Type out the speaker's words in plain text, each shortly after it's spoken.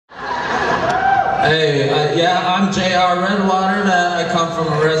Hey, yeah, I'm J.R. Redwater, man. I come from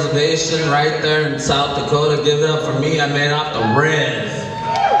a reservation right there in South Dakota. Give it up for me. I made off the Reds.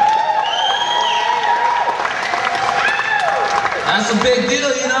 That's a big deal,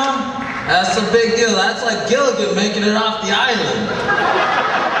 you know? That's a big deal. That's like Gilligan making it off the island.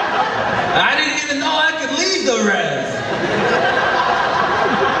 I didn't even know I could leave the Reds.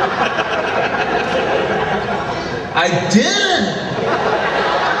 I didn't.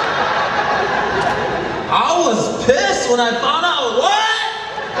 I was pissed when I found out. What?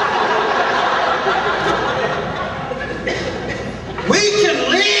 We can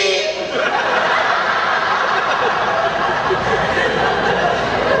leave?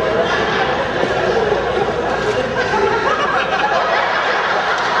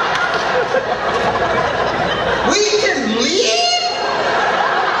 We can leave?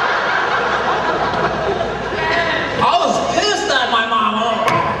 I was pissed at my mama.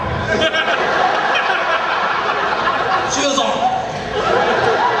 She was all,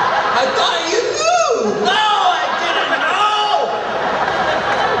 I thought you knew. No, I didn't know.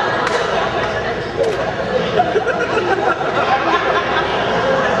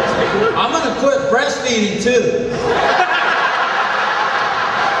 I'm gonna quit breastfeeding too.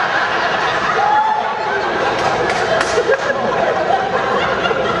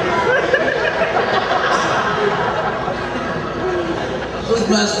 It was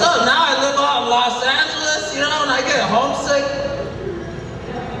messed up. Now I live out in Los Angeles, you know, and I get homesick,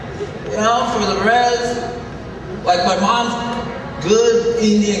 you know, for the Reds. Like my mom's good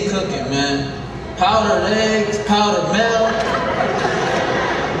Indian cooking, man. Powdered eggs, powdered milk,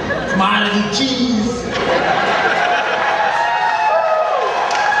 commodity cheese. You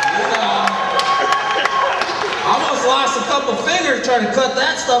know, I almost lost a couple fingers trying to cut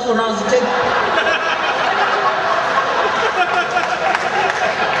that stuff when I was a kid.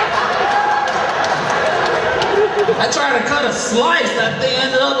 I tried to cut a slice, that thing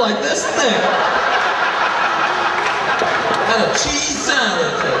ended up like this thing. Had a cheese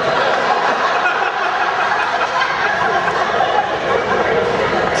sandwich.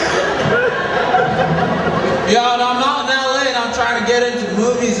 Yeah, and I'm out in LA and I'm trying to get into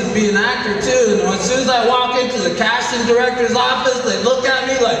movies and be an actor too. And as soon as I walk into the casting director's office, they look at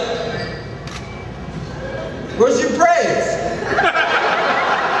me like, where's your praise?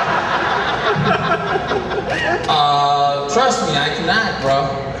 Trust me, I can act, bro.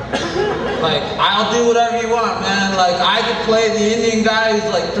 Like, I'll do whatever you want, man. Like, I could play the Indian guy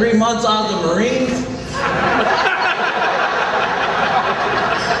who's like 3 months out of the Marines.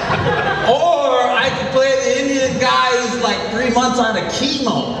 Or I could play the Indian guy who's like 3 months out of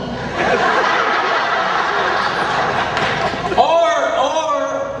chemo. Or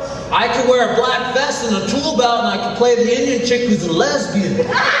I could wear a black vest and a tool belt and I could play the Indian chick who's a lesbian.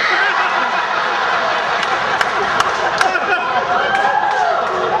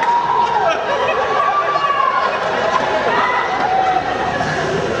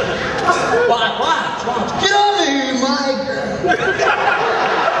 Get over here, Mike!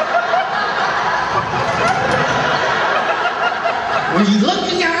 Were you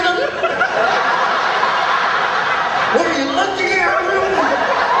looking at him? Were you looking at him?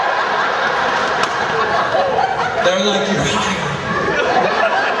 They're like, you're hired.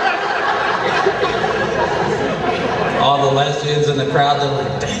 All the lesbians in the crowd, they're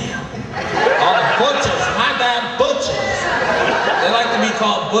like, damn. All the butches, my bad, butches. They like to be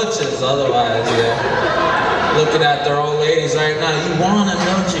called butches, otherwise, yeah. Looking at their old ladies right now, you want them,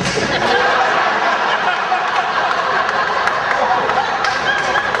 don't you?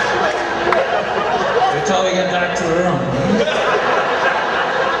 Until we get back to the room.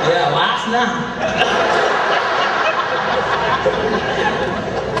 Yeah, laugh now.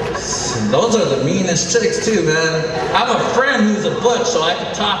 Those are the meanest chicks too, man. I have a friend who's a butch, so I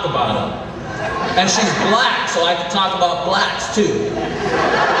can talk about him. And she's black, so I can talk about blacks too.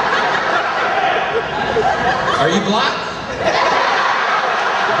 Are you black?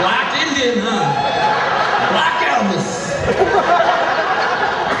 Black Indian, huh? Black Elvis.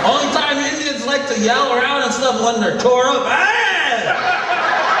 Only time Indians like to yell around and stuff when they're tore up. Hey!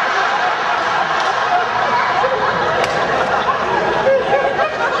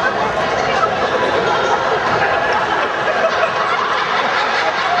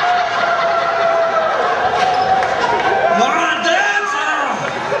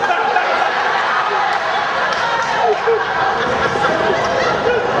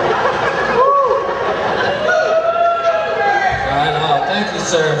 Thank you,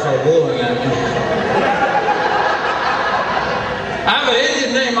 sir, for wooing at me.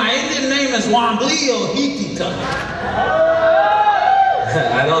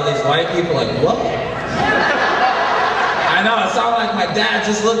 all these white people like, what? I know, it sounded like my dad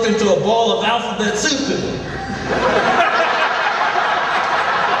just looked into a bowl of alphabet soup.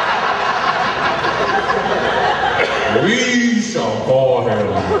 We shall call him.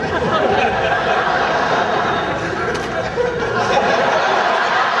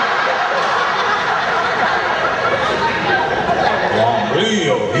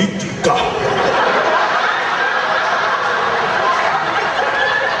 Rio Itika.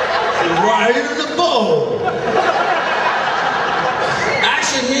 Right in the bowl.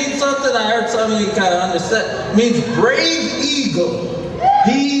 Actually means something I heard some of you kind of understand. It means brave eagle.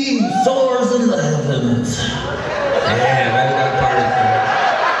 He soars in the heavens. Yeah, I got part of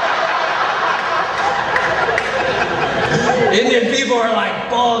it. Indian people are like,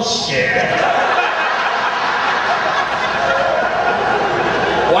 bullshit.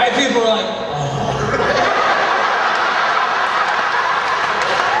 White people are like, oh.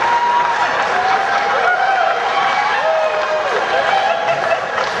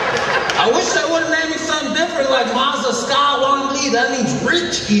 I wish they would have named me something different, like Mazda Sky One Lee. That means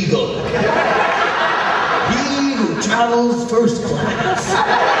rich eagle. He who travels first class.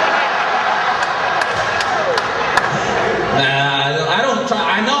 Nah, I don't try.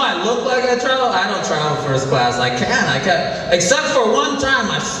 I know I look like I travel. I don't travel first class. I can't. Except for one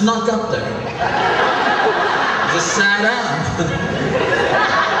time, I snuck up there. Just sat down.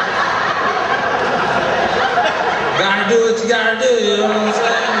 Gotta do what you gotta do, you know what I'm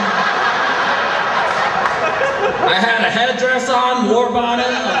saying? I had a headdress on, war bonnet.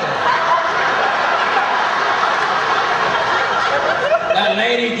 That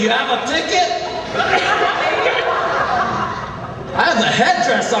lady, do you have a ticket? I have the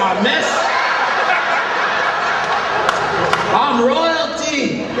headdress on, miss. I'm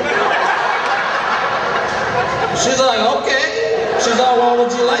royalty. She's like, okay. She's like, well,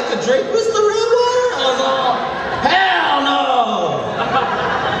 would you like a drink, Mr. Redwater? I was all, hell no.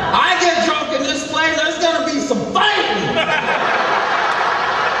 I get drunk in this place, there's gonna be some fighting.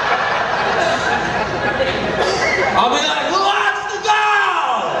 I'll be like, who wants to go?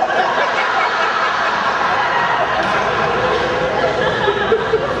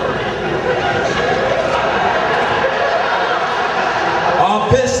 All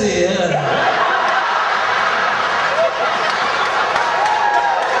pissy, yeah.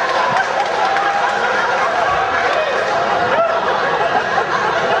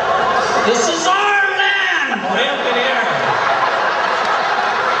 This is our land! Way up in here.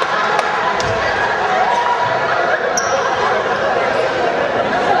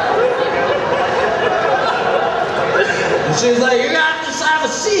 And she's like, you're gonna have to have a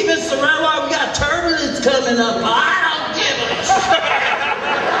seat, Mr. Redwater. We got turbulence coming up. I don't give a shit.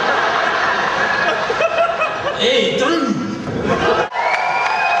 Hey, through.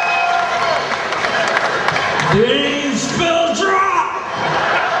 Dave spill drop.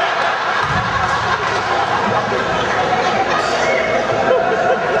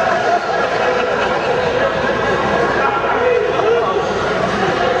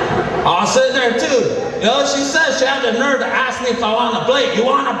 I was sitting there too. You know what she said? She had the nerve to ask me if I want a blanket. You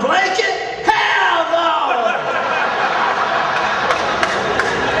want a blanket? Hell no!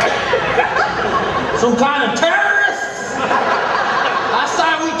 Some kind of terrorists? Last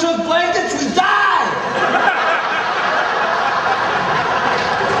time we took blankets, we died!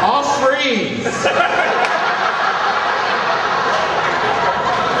 All freeze.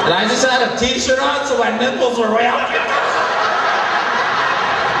 And I just had a t-shirt on, so my nipples were way out.